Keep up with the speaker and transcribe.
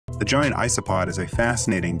The giant isopod is a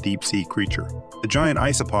fascinating deep-sea creature. The giant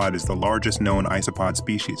isopod is the largest known isopod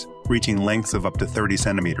species, reaching lengths of up to 30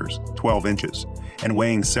 centimeters, 12 inches, and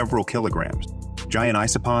weighing several kilograms. Giant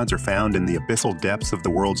isopods are found in the abyssal depths of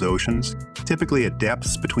the world's oceans, typically at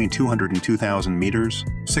depths between 200 and 2,000 meters,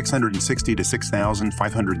 660 to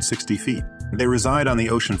 6,560 feet. They reside on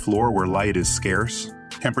the ocean floor where light is scarce,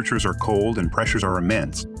 temperatures are cold, and pressures are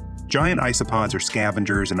immense. Giant isopods are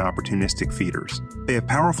scavengers and opportunistic feeders. They have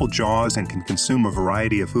powerful jaws and can consume a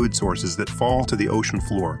variety of food sources that fall to the ocean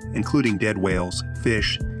floor, including dead whales,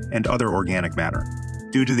 fish, and other organic matter.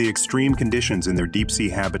 Due to the extreme conditions in their deep-sea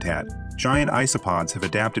habitat, giant isopods have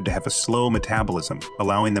adapted to have a slow metabolism,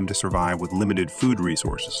 allowing them to survive with limited food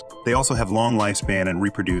resources. They also have long lifespan and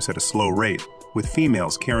reproduce at a slow rate, with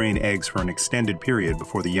females carrying eggs for an extended period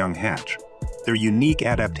before the young hatch. Their unique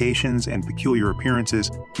adaptations and peculiar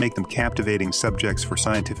appearances make them captivating subjects for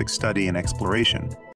scientific study and exploration.